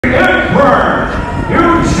Eugene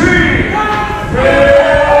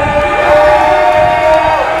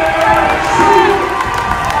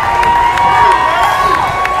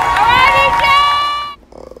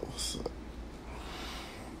what's up?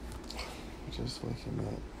 Just waking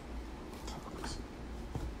up.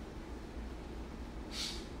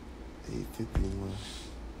 8:51.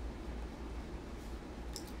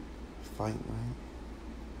 Fight night.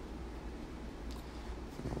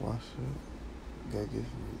 Gonna wash up. Gotta get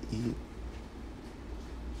something to eat.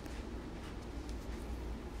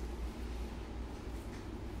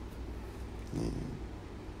 And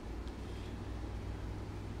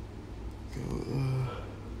go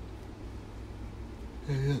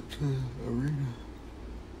head up to the arena.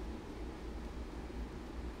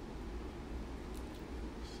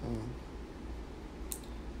 So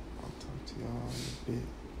I'll talk to y'all in a bit.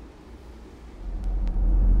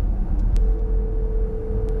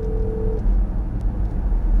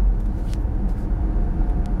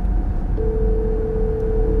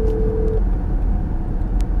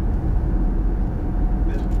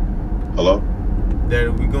 Hello? Dad,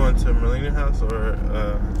 are we going to Melina's house or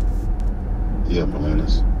Yeah,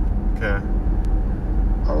 Melina's. Okay.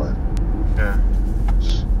 Alright. Okay.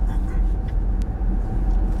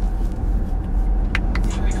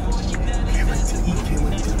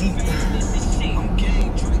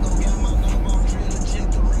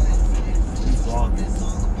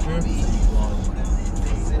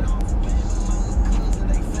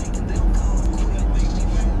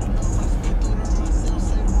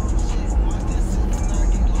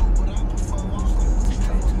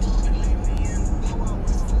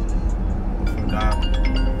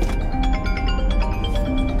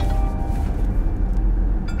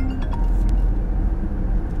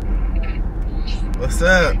 What's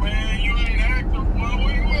up? Man, you ain't active, boy.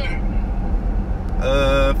 Where you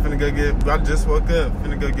at? Finna go get, I just woke up.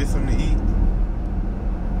 Finna go get something to eat.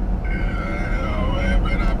 Man,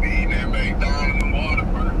 better not be eating that McDonald's and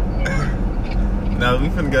Waterford. No, we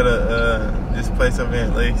finna go to this place over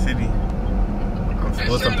in Lake City. I'm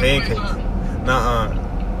supposed some pancakes.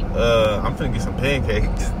 Nuh-uh. I'm finna get some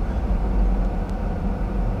pancakes.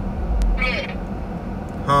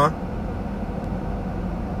 Huh?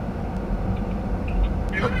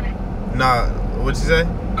 Nah, what'd you say?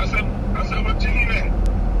 I said, what you need at?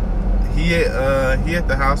 He at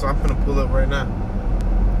the house. I'm finna pull up right now.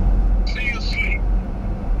 See you asleep.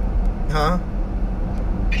 Huh?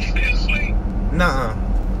 You still asleep? Nuh-uh.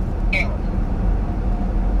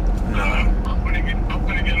 No. I'm gonna get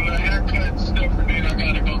a little haircut and stuff, and then I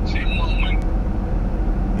gotta go to your mama.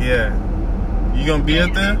 Yeah. You gonna be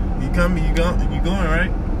up there? You coming? You going,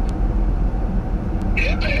 right?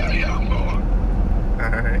 Yeah, I'm going.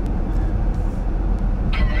 Alright.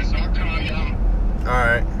 Alright, so I'll call y'all.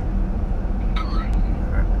 Alright. Alright.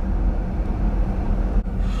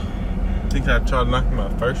 Think I tried to knock him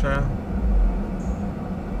out first round?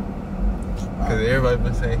 Cause everybody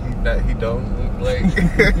been saying he don't look like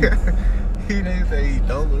he didn't say he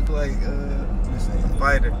don't look like a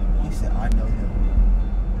fighter. He said I know him.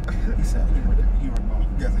 He said he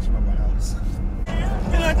got this from my house.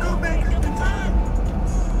 And I go back at the time.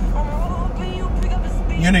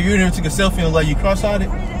 You never took a selfie and like you cross-eyed it?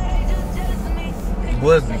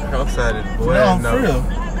 Was be cross-eyed, boy. No, for real.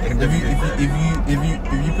 If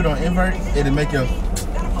you put on invert, it'll make your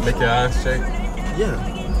eyes shake. Yeah.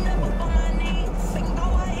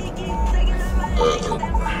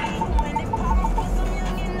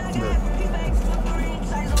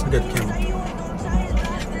 Look at the camera.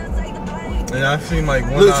 And I seen like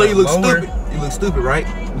one Look, so you look lower. stupid. You look stupid, right?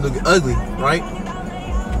 You look ugly, right?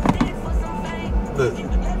 Look.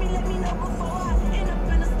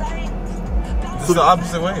 It's the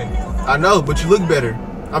opposite way. I know, but you look better.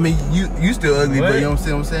 I mean, you still ugly, What? but you know what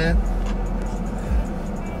I'm saying?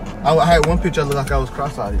 I had one picture I looked like I was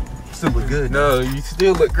cross-eyed. Still look good. No, you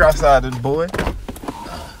still look cross-eyed, boy.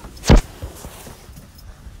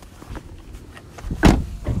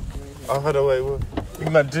 Oh, hold on, wait, what? Look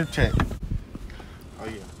at my drip check. Oh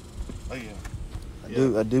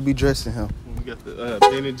yeah. I do be dressing him. We got the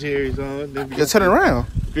Ben & Jerry's on. Then we Yeah, turn it around.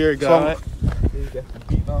 Fear God. Then we got the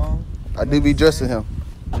beat on. I do be dressing him.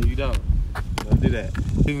 No, you don't. Don't do that.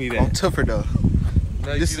 Do me that. I'm tougher though.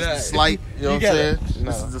 No, This is you the not. slight. You know what I'm saying? No.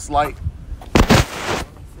 This is the slight.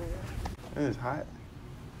 It's hot.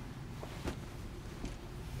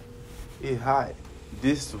 It's hot.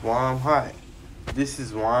 This is why I'm hot. This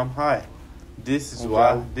is why I'm hot. This is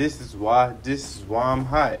why. This is why. This is why I'm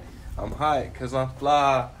hot. I'm hot because I'm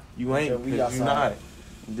fly. You ain't because you not.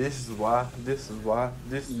 This is why. This is why.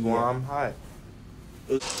 This is why I'm hot.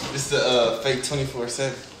 This is the fake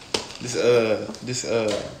 24/7. This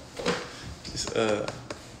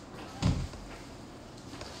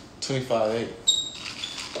 25.8.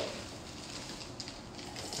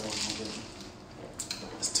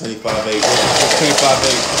 It's 25.8. It's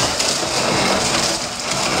 25.8.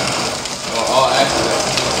 Well, all accidents.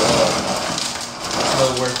 It's no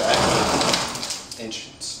worth the accident.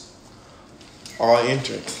 Entrance. All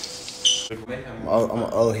entrance. I'm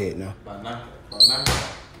an old head now. By nine.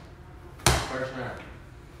 First round.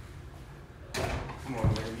 Come on,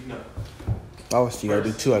 man. You know. I was you gotta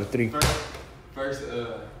do 2 out of 3. First,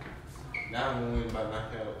 now I'm gonna win by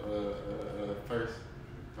knockout.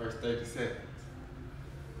 First 30 seconds.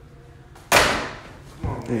 Come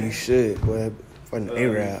on, man. You should, boy. For an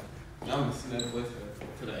A-Rap. I'm gonna send that boy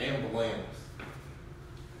to the ambulance.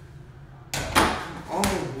 Oh,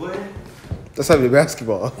 what? That's how you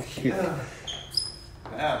basketball. Yeah.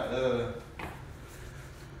 Now, let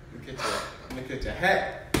me catch your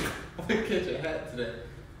hat. I'm gonna catch your hat today.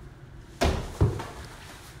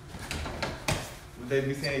 What they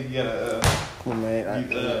be saying? You gotta Come on, man.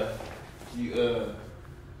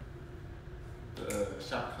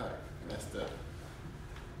 shot cut. Messed up.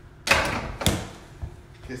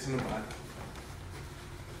 Kissing the body.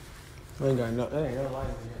 I ain't got no. That ain't no light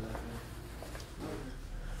in here.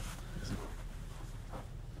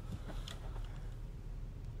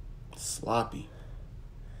 Sloppy.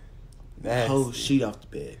 Nasty. Whole sheet off the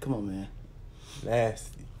bed. Come on, man.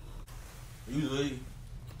 Nasty. Usually.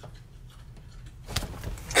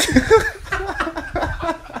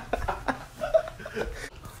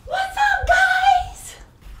 What's up, guys?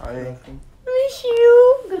 Hi. Miss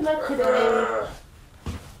you. Good luck today.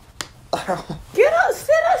 Get up,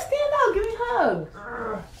 sit up, stand up, give me a hug.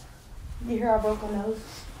 You hear I broke my nose?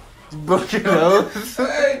 Broke your nose?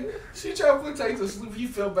 Hey, she tried to put you to sleep. You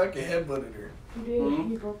fell back and headbutted her. You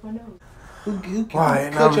did. You broke my nose. Who Why,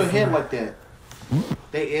 cut your no. head like that?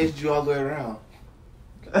 They edged you all the way around.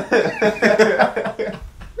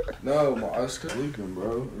 No, my eyes kept leaking,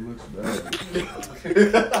 bro. It looks bad.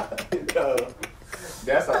 No.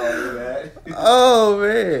 That's all I do that. Oh,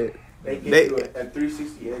 man. They do a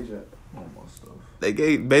 360 edge up. All my stuff. They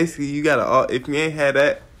gave basically you got all. If you ain't had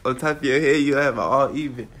that on top of your head, you have an all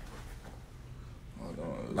even.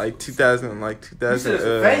 Like 2000, like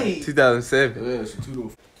 2000, 2007. Yeah, it's a 2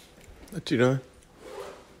 to. What you doing?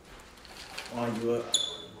 Line you up.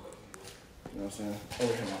 You know what I'm saying?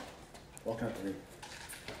 Over here now. Walking out the ring.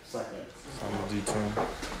 Slap that. I'm gonna do 10.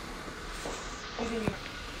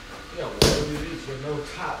 Yeah, well, do this with no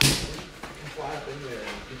top. You can fly up in there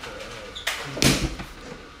and get the.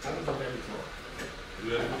 I can do every time. You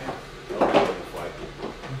ready?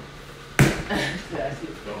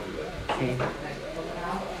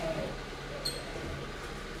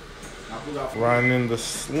 Riding the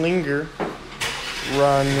slinger.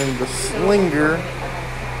 Riding in the slinger. Well,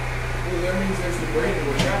 that means there's some brain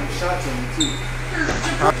with shots on you, too.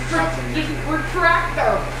 Just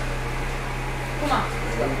retractor. Come on.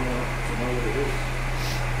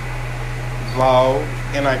 Vlog.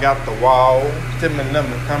 And I got the wall. Timmy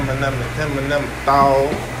number, dog.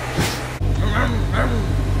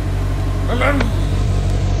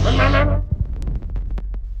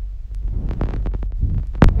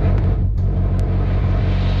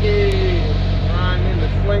 Yeah, riding in the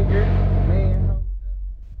slinger. Man,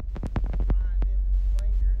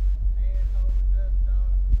 hold up.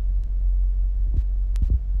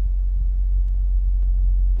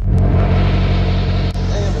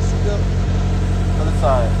 Damn, it's still other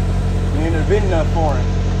side. You ain't never been nothing foreign. You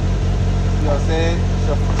know what I'm saying? It's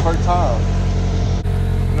your first time.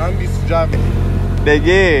 No, I'm used to driving. They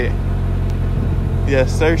get.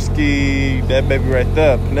 Yes, Sirski. That baby right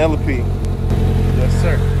there, Penelope. Yes,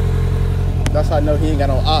 sir. That's how I know he ain't got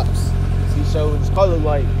no ops. He showed his color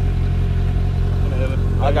like.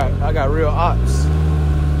 I got real ops.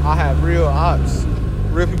 I have real ops.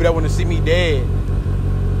 Real people that want to see me dead.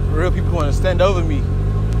 Real people want to stand over me.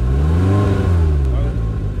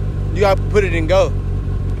 You gotta put it in go.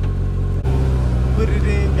 Put it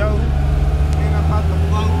in, yo. And I'm about to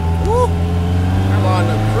flow. Woo! I'm on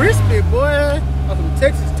the crispy, boy. On some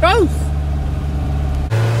Texas toast.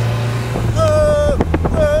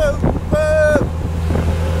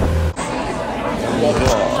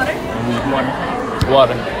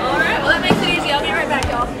 Water. All right. Well, that makes it easy. I'll be right back,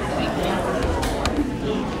 y'all.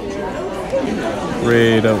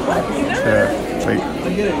 Red up. Wait.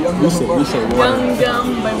 We said water. Gum,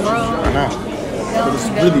 my bro. I know. But it's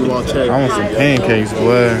really water. I want some pancakes,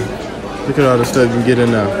 boy. Look at all the stuff you get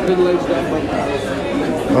in there.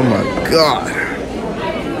 Oh my God.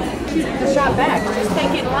 The shot back. Just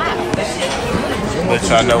take it and laugh. Let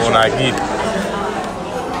y'all know when I get it.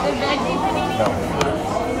 No.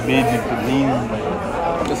 Veggie panini.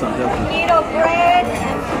 That's not healthy. Keto bread.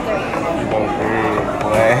 Oh, bread,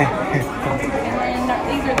 boy. And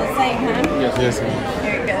these are the same, huh? Yes, Yes, ma'am.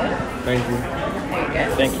 There you go. Thank you. There you go.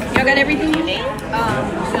 Thank you. Y'all got everything you need? I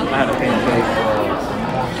had a pancake.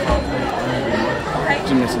 Okay.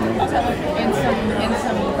 Jimmy some And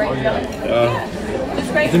some grape jelly.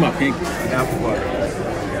 Just grape. It's in my pink apple butter.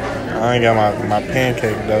 I ain't got my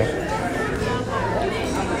pancake though.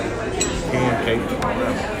 Pancake.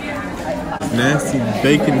 Nasty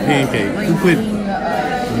bacon pancake. Who put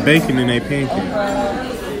bacon in a pancake?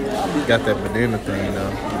 Got that banana thing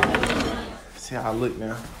though. See how I look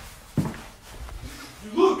now.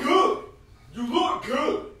 You look good. You look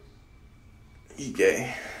good. You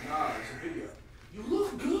gay. Nah, it's a video. You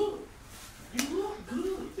look good. You look good.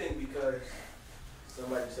 You think because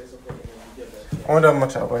somebody said something and you get that? I wonder how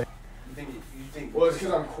much I weigh. You think? Well, it's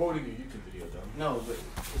because I'm quoting your YouTube video, though. No, but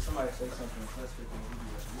if somebody says something less than you do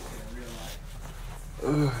that, you can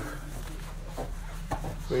realize.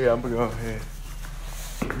 But yeah, I'm gonna go ahead.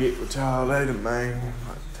 Get with y'all later, man.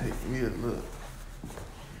 Take me a look.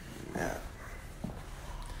 Yeah.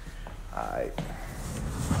 Alright.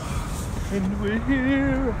 And we're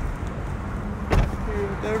here. Here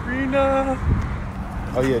at the arena.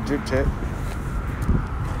 Oh yeah, drip check.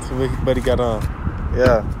 So what buddy got on?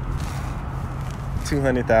 Yeah.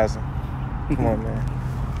 200,000. Come on, man.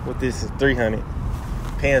 What this is 300.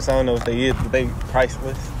 Pants, I don't know what they is, but they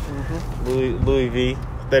priceless. Louis V.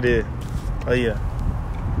 That is. Oh yeah.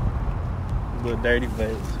 A little dirty, but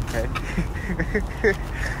it's okay.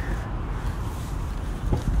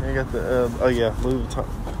 You got the oh yeah, Louis Vuitton.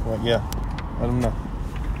 Well, yeah. Let them know.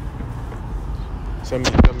 Show me.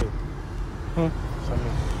 Show me.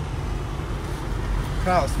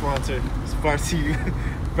 Proud sponsor. It's brought to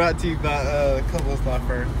you by Couples Law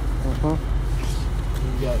Firm. You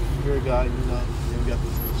got your guy, you know. Then we got the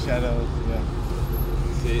shadows. Yeah.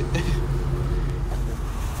 That's it.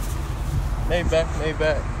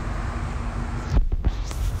 Maybach.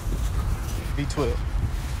 V12.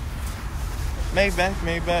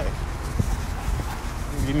 Maybach.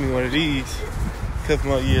 Give me one of these. Couple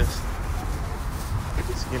more years.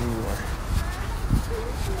 Just give me one.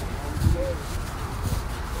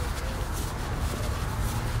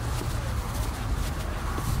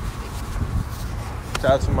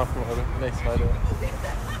 Shout out to my promoter. Next photo.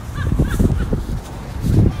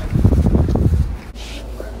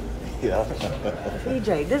 Yeah. EJ,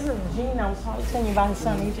 this is Gene. I was telling you about his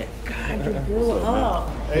son, EJ. God, you grew up.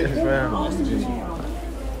 Age is round. How old are you now?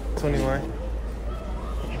 21.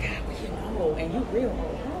 Oh, and you real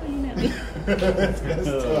old. How old are you now?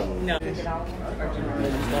 No.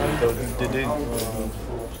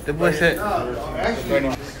 The boy said,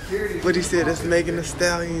 what he said, that's Megan Thee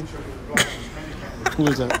Stallion. Who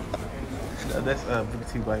is that? That's Booker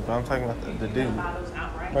T. White, but I'm talking about the dude.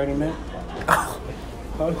 Birdie Man?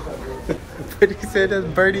 But he said that's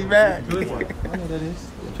Birdie Mac. I know that is.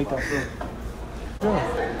 Pick up.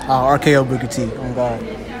 Oh, RKO Booker T. Oh, God.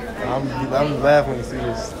 I'm laughing when you see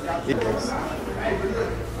this.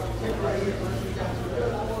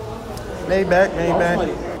 Maybach.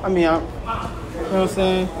 I mean, you know what I'm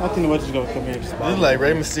saying? I think nobody's just gonna come here and just This is like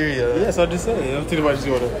Rey Mysterio. Yeah, so I just said. I don't think nobody's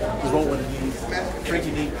just gonna want one of these.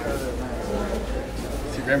 Freaky deep.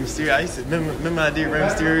 See, Rey Mysterio. I used to remember I did Rey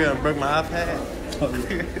Mysterio and broke my iPad.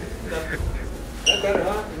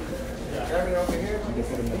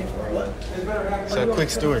 So a quick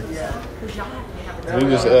story. We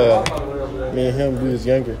was me and him, we was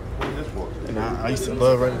younger, and I used to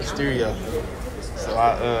love Rey Mysterio. So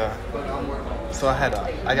I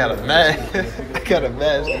got a mask. I got a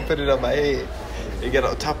mask and put it on my head. It got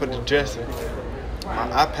on top of the dresser. My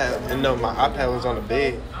iPad was on the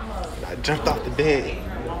bed. I jumped off the bed.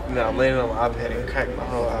 And I'm laying on my iPad and cracked my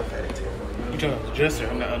whole iPad. You jumped off the dresser,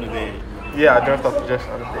 I'm not under the bed. Yeah, I jumped off the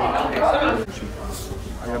dresser on the bed.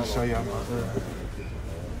 I gotta show y'all my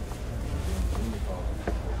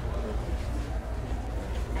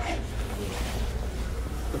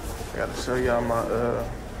I gotta show y'all my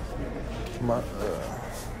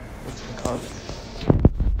what you call it?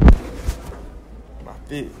 My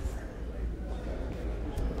fit.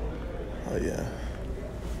 Oh yeah.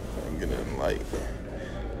 I'm getting in light.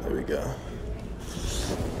 There we go.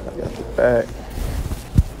 I got the back.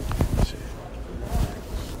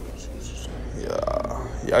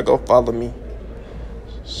 Yeah. Y'all go follow me.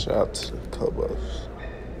 Shout out to the Cobos.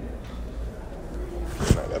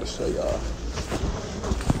 And I gotta show y'all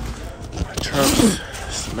my trunks.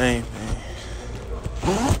 It's the main thing.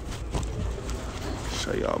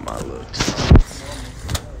 Show y'all my little trunks.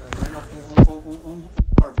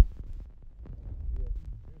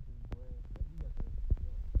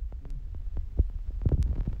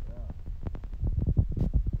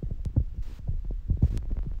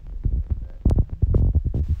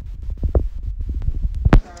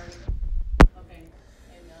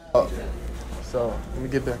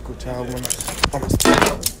 get back with y'all when I'm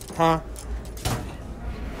stop. Huh?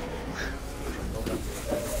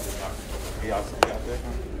 Y'all got that?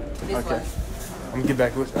 Okay. I'm gonna get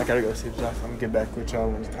back with I gotta go see the doctor. I'm gonna get back with y'all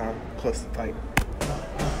when it's time. Plus the fight.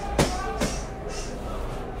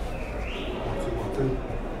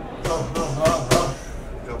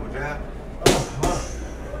 Double jab. 2,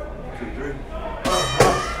 3. 1,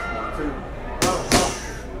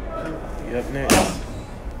 2. Yep, next.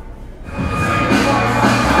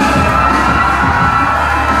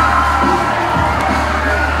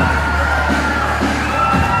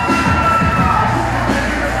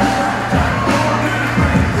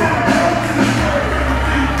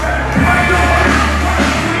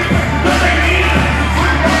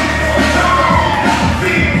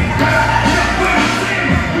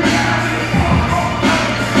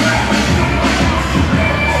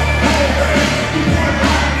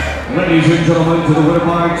 Ladies and gentlemen, to the winner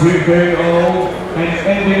by TKO and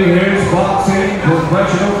ending his boxing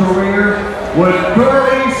professional career with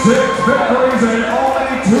 36 victories and only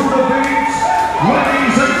 2 defeats.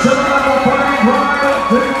 Ladies and gentlemen, the fighting pride of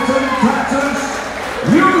Kingston, Texas,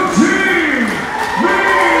 Eugene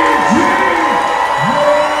Hill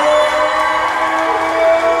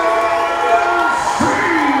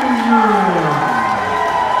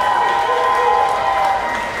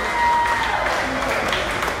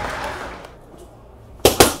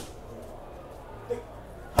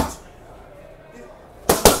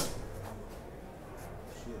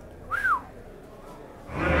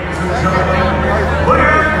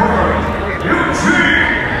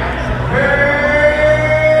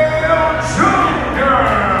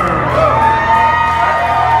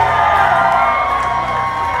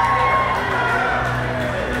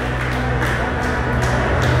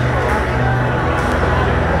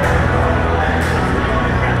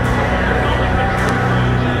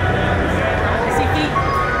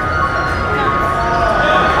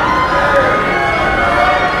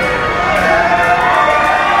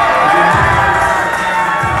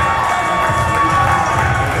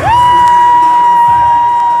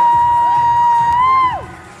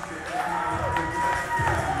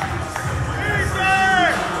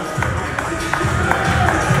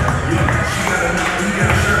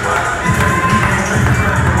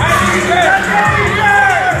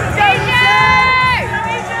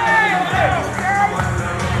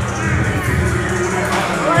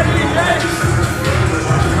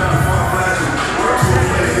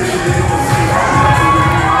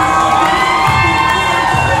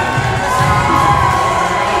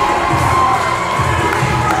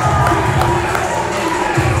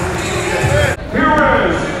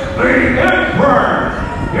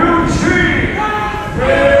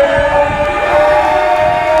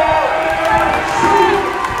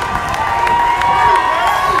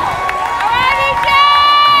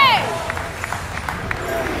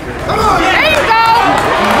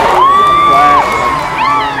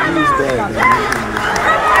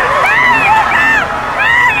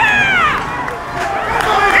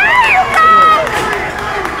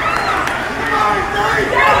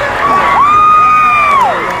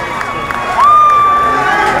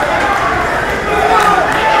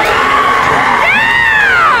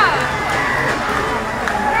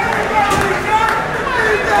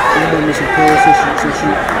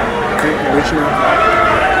Jr.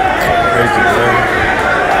 Crazy, bro.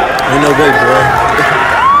 Ain't no way, bro.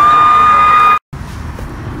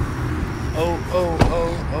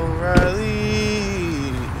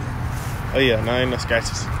 O'Reilly. Oh yeah, no, ain't no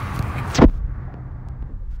scratches. Ain't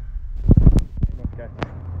no scratches.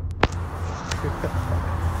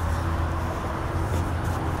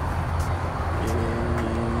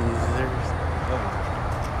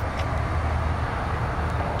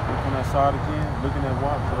 Looking outside again, looking at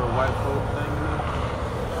what the white folk thing.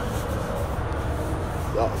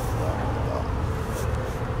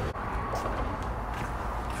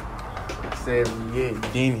 Said yeah,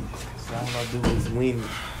 Denny. So all I do is win.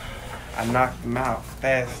 I knocked him out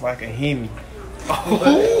fast like a Hemi.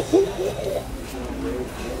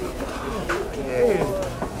 Yeah.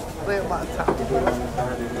 Play my top.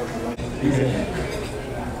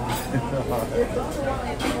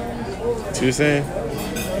 What you saying?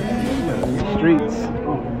 Streets. You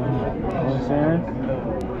know what I'm saying?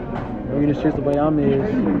 Working the streets the way I'm is.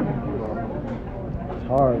 It's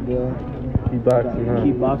hard, bro. Keep boxing, huh?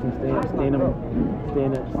 Keep boxing, stay in that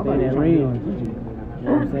ring. You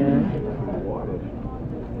know what I'm saying?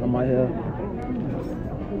 I'm out here.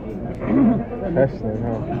 Hustling,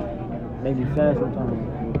 huh? Make me sad sometimes.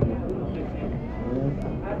 Yeah.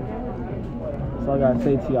 That's all I gotta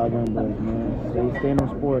say to y'all young boys, man. Stay in them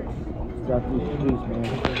sports. Stay out through the streets, man.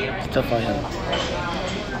 It's tough out here.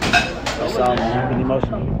 song, man. Getting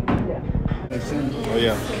emotional. Oh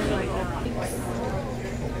yeah.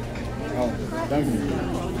 Oh, thank you.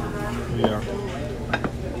 Yeah.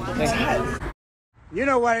 You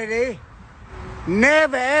know what it is?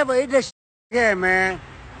 Never ever eat this again, man.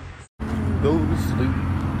 Go to sleep.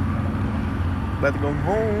 About to go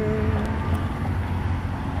home.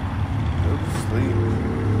 Go to sleep.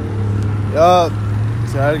 Yup.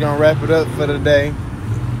 So I'm gonna wrap it up for the day.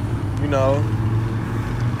 You know,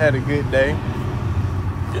 had a good day.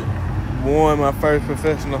 Won my first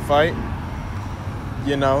professional fight.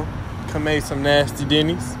 You know, made some nasty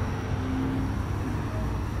Denny's.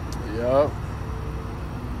 Yup.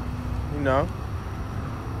 You know.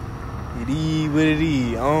 It is what it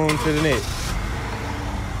is. On to the next.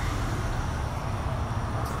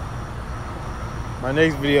 My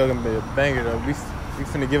next video gonna be a banger though. We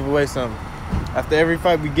finna give away something. After every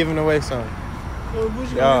fight, we giving away something. Well, what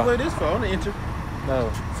you gonna give away this for? On the intro?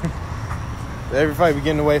 No. Every fight, we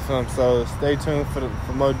getting away from. So stay tuned for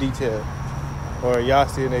more detail. Or y'all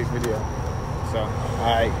see the next video. So,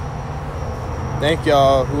 alright. Thank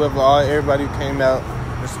y'all. Everybody who came out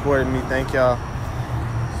and supported me. Thank y'all.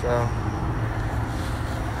 So,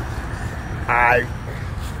 alright.